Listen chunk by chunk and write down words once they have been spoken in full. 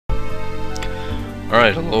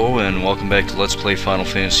Alright, hello and welcome back to Let's Play Final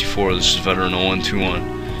Fantasy IV. This is Veteran 0121.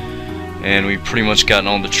 And we've pretty much gotten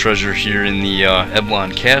all the treasure here in the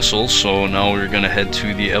Eblan Castle, so now we're going to head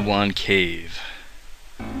to the Eblan Cave.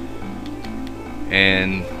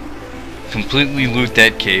 And completely loot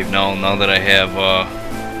that cave now that I have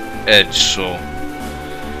Edge, so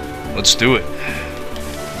let's do it.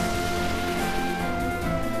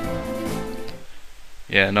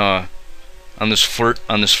 Yeah, no. On this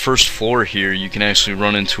first floor here, you can actually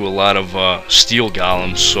run into a lot of steel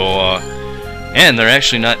golems. So, and they're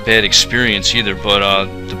actually not bad experience either. But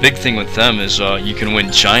the big thing with them is you can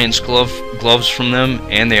win Giant's gloves from them,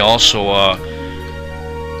 and they also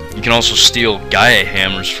you can also steal Gaia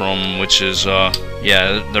hammers from them, which is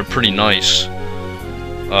yeah, they're pretty nice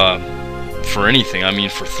for anything. I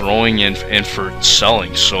mean, for throwing and for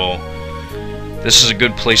selling. So this is a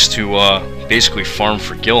good place to basically farm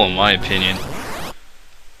for Gil, in my opinion.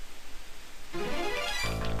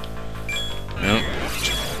 Yep.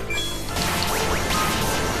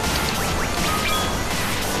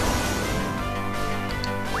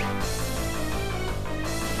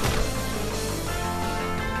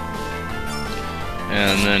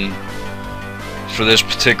 And then for this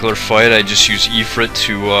particular fight, I just use Ifrit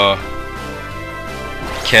to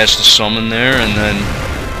cast the summon there, and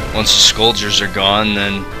then once the Scourgers are gone,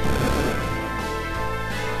 then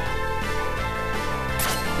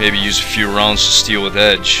maybe use a few rounds to steal with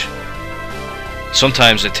Edge.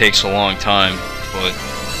 Sometimes it takes a long time, but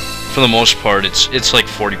for the most part it's like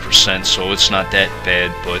 40%, so it's not that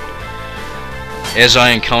bad. But as I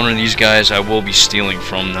encounter these guys, I will be stealing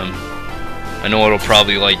from them. I know it'll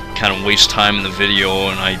probably like kind of waste time in the video,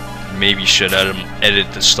 and I maybe should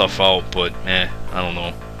edit the stuff out, but I don't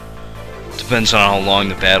know. Depends on how long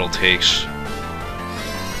the battle takes.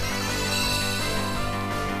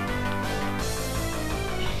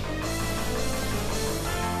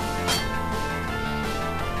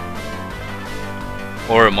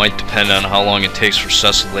 Or it might depend on how long it takes for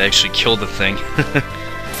Cecil to actually kill the thing.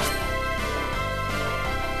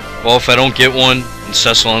 Well, if I don't get one and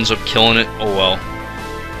Cecil ends up killing it, oh well.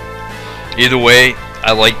 Either way,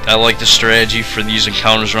 I like the strategy for these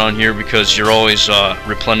encounters around here, because you're always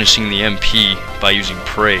replenishing the MP by using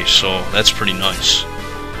Prey, so that's pretty nice.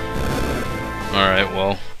 Alright,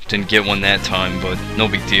 well, didn't get one that time, but no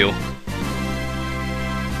big deal.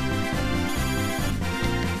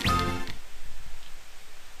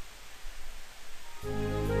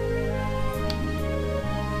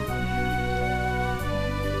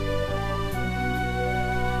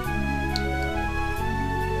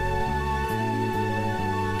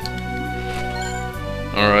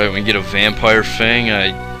 Alright, we get a Vampire Fang.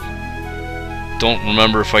 I don't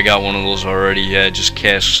remember if I got one of those already. Yeah, it just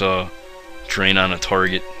casts Drain on a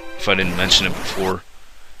target, if I didn't mention it before.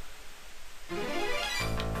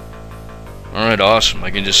 Alright, awesome.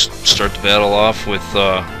 I can just start the battle off with,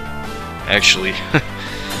 actually,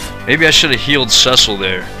 maybe I should have healed Cecil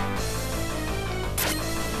there.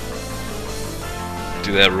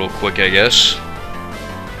 Do that real quick, I guess.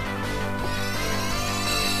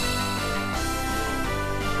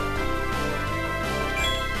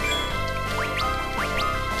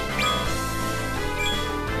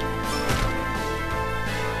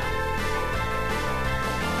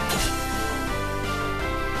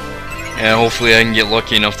 And hopefully I can get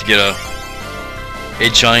lucky enough to get a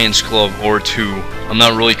Giant's Glove or two. I'm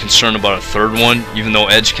not really concerned about a third one, even though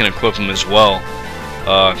Edge can equip them as well.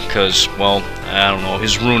 Because, well, I don't know,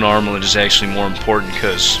 his Rune Armlet is actually more important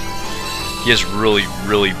because he has really,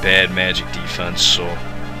 really bad magic defense, so.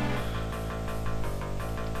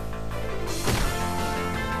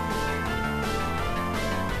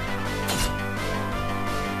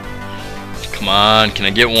 Come on, can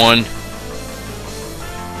I get one?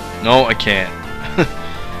 No, I can't.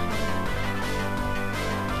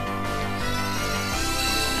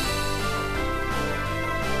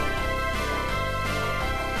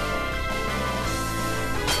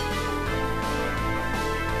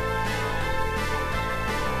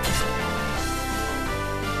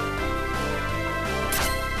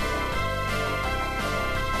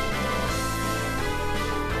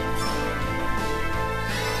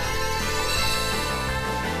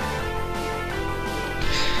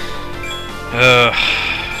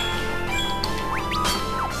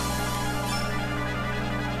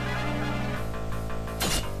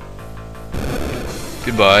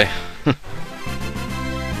 Goodbye.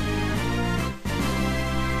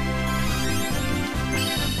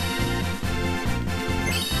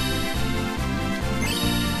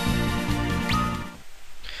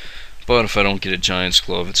 But if I don't get a Giant's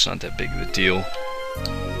Glove, it's not that big of a deal.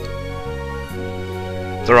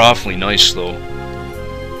 They're awfully nice, though.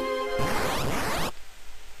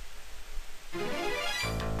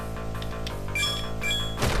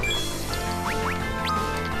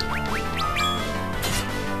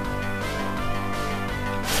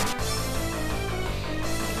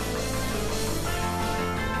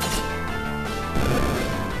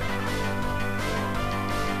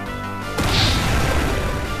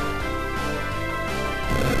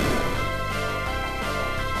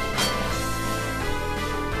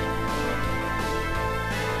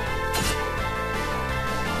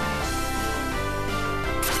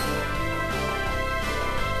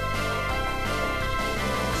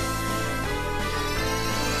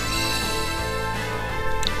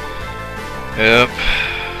 Yep.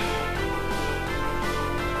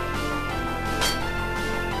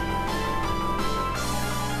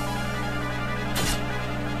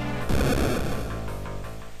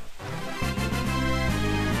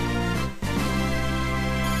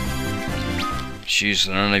 Jeez,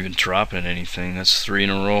 they're not even dropping anything. That's 3 in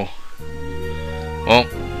a row. Well,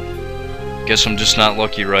 guess I'm just not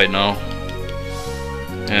lucky right now.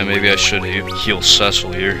 Yeah, maybe I should heal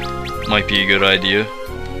Cecil here. Might be a good idea.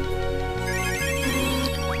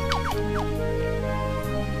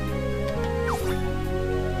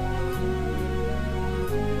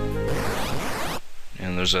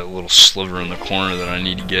 And there's that little sliver in the corner that I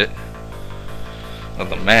need to get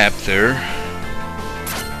of the map there.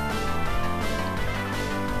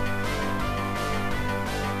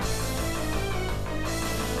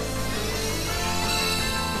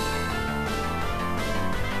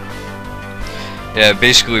 Yeah,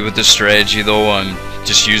 basically with this strategy though, I'm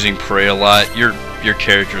just using Prey a lot. Your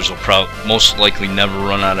characters will most likely never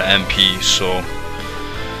run out of MP, so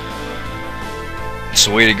it's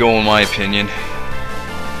the way to go in my opinion.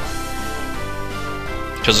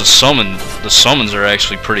 Because the summons are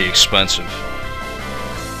actually pretty expensive.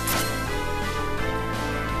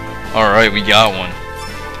 Alright, we got one.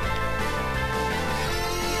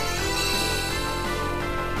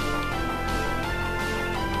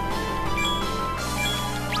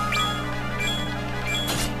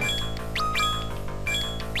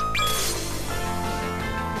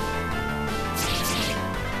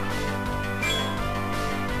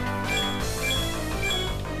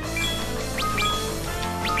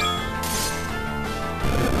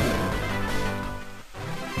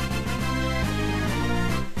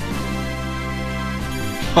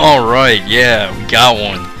 Alright, yeah, we got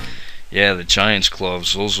one. Yeah, the Giant's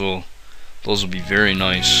gloves. Those will be very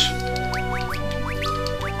nice.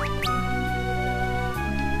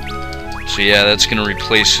 So yeah, that's gonna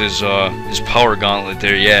replace his power gauntlet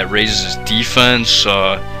there. Yeah, it raises his defense,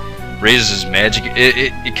 raises his magic.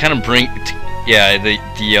 It kind of yeah, the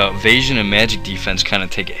evasion and magic defense kind of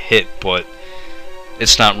take a hit, but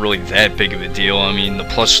it's not really that big of a deal. I mean, the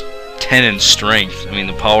plus 10 in strength. I mean,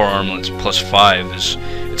 the power armlet's plus 5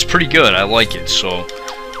 it's pretty good. I like it, so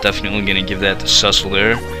definitely gonna give that to Cecil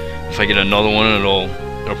there. If I get another one, it'll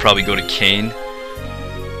probably go to Kane.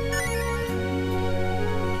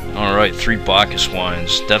 Alright, 3 Bacchus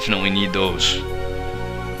wines. Definitely need those.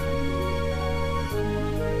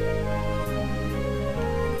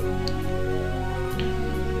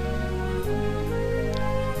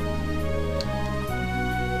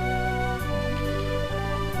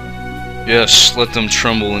 Yes, let them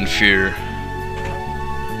tremble in fear.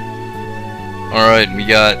 Alright, we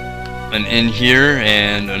got an inn here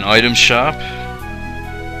and an item shop.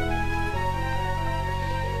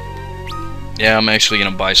 Yeah, I'm actually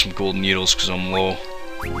gonna buy some gold needles because I'm low.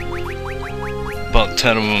 About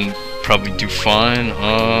 10 of them probably do fine.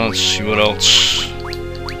 Let's see what else.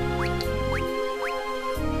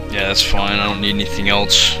 Yeah, that's fine. I don't need anything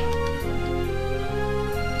else.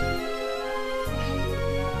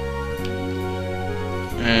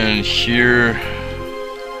 And here,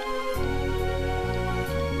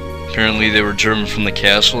 apparently they were driven from the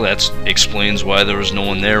castle. That explains why there was no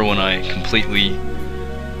one there when I completely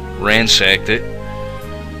ransacked it.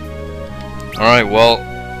 Alright, well,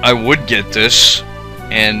 I would get this,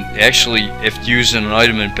 and actually if using an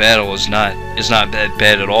item in battle is not that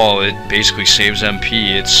bad at all. It basically saves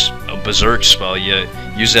MP. It's a berserk spell. You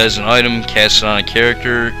use it as an item, cast it on a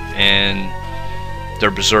character, and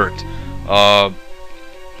they're berserked.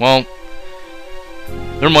 Well,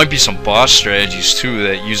 there might be some boss strategies too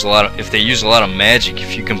that use a lot of, if they use a lot of magic,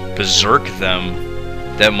 if you can berserk them,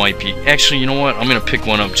 that might be, actually, you know what, I'm gonna pick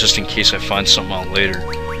one up just in case I find something out later.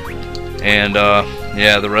 And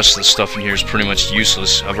yeah, the rest of the stuff in here is pretty much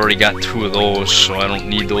useless. I've already got 2 of those, so I don't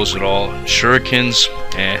need those at all. Shurikens,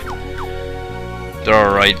 they're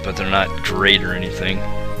alright, but they're not great or anything.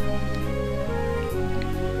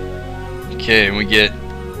 Okay, and we get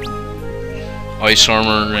ice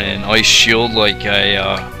armor and ice shield like I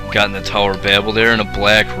got in the Tower of Babel there, and a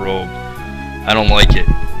black robe. I don't like it.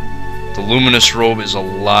 The luminous robe is a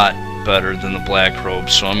lot better than the black robe,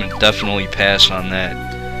 so I'm gonna definitely pass on that.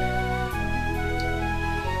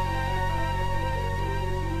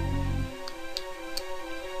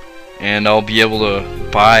 And I'll be able to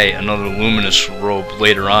buy another luminous robe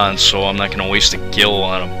later on, so I'm not gonna waste a gil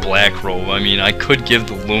on a black robe. I mean, I could give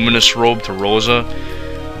the luminous robe to Rosa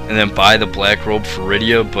and then buy the black robe for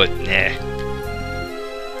Rydia, but nah.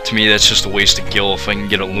 To me, that's just a waste of gil if I can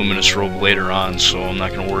get a luminous robe later on, so I'm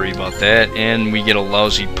not going to worry about that. And we get a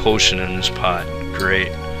lousy potion in this pot.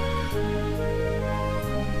 Great.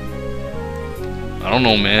 I don't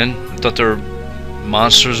know, man. I thought there were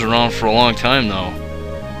monsters around for a long time now.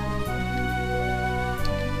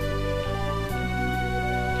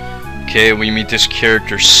 Okay, we meet this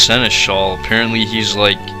character Seneschal. Apparently he's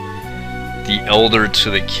like the elder to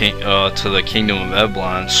the king, to the kingdom of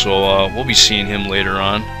Eblan. So we'll be seeing him later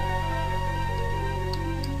on.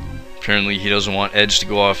 Apparently he doesn't want Edge to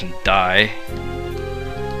go off and die.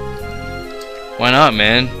 Why not,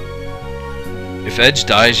 man? If Edge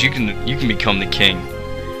dies, you can become the king.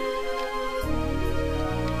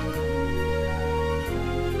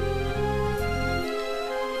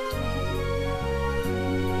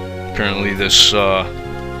 Apparently this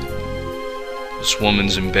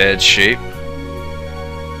woman's in bad shape.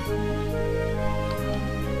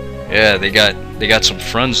 Yeah, they got some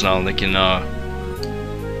friends now. They can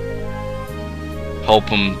help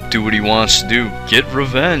him do what he wants to do. Get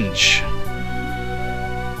revenge.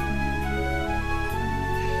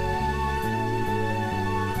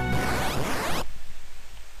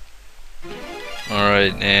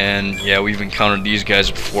 Alright, and yeah, we've encountered these guys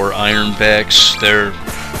before. Ironbacks. They're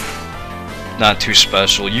not too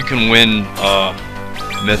special. You can win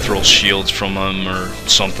mithril shields from them or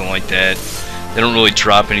something like that. They don't really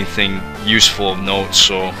drop anything useful of note,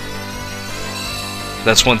 so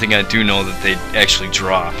that's one thing I do know that they actually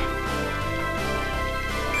drop.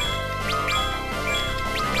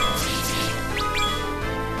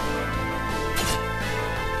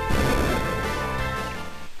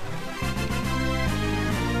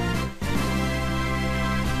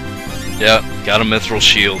 Yeah, got a mithril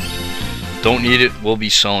shield. Don't need it, we'll be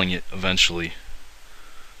selling it eventually.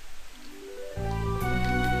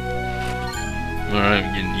 Alright, we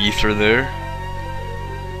get an ether there.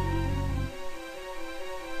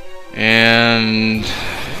 And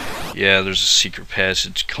yeah, there's a secret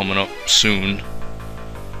passage coming up soon.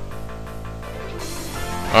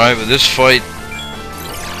 Alright, but this fight,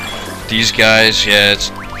 these guys, yeah,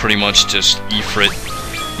 it's pretty much just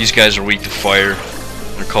Ifrit. These guys are weak to fire.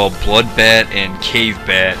 They're called Blood Bat and Cave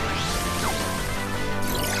Bat.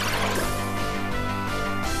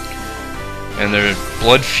 And their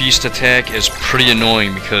Blood Feast attack is pretty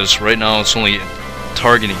annoying because right now it's only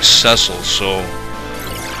targeting Cecil, so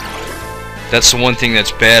that's the one thing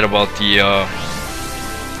that's bad about the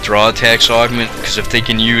draw attacks augment, because if they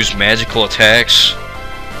can use magical attacks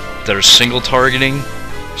that are single targeting,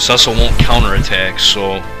 Cecil won't counter attack,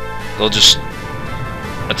 so they'll just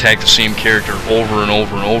attack the same character over and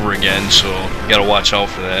over and over again, so you gotta watch out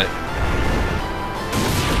for that.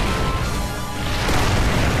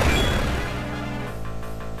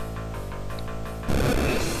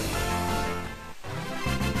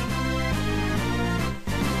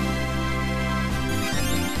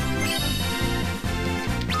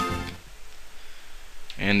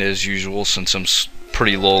 And as usual, since I'm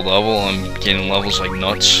pretty low level, I'm gaining levels like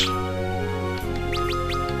nuts.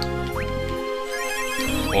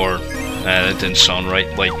 Or, that didn't sound right,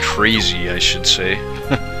 like crazy, I should say.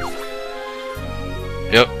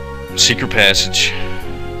 Yep, secret passage.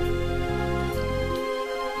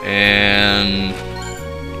 And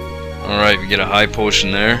alright, we get a high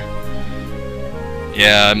potion there.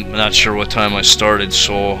 Yeah, I'm not sure what time I started,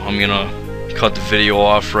 so I'm gonna cut the video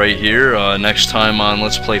off right here. Next time on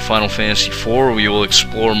Let's Play Final Fantasy IV, we will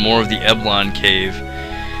explore more of the Eblan Cave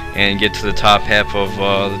and get to the top half of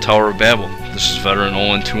the Tower of Babel. This is Veteran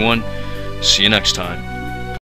 0121. See you next time.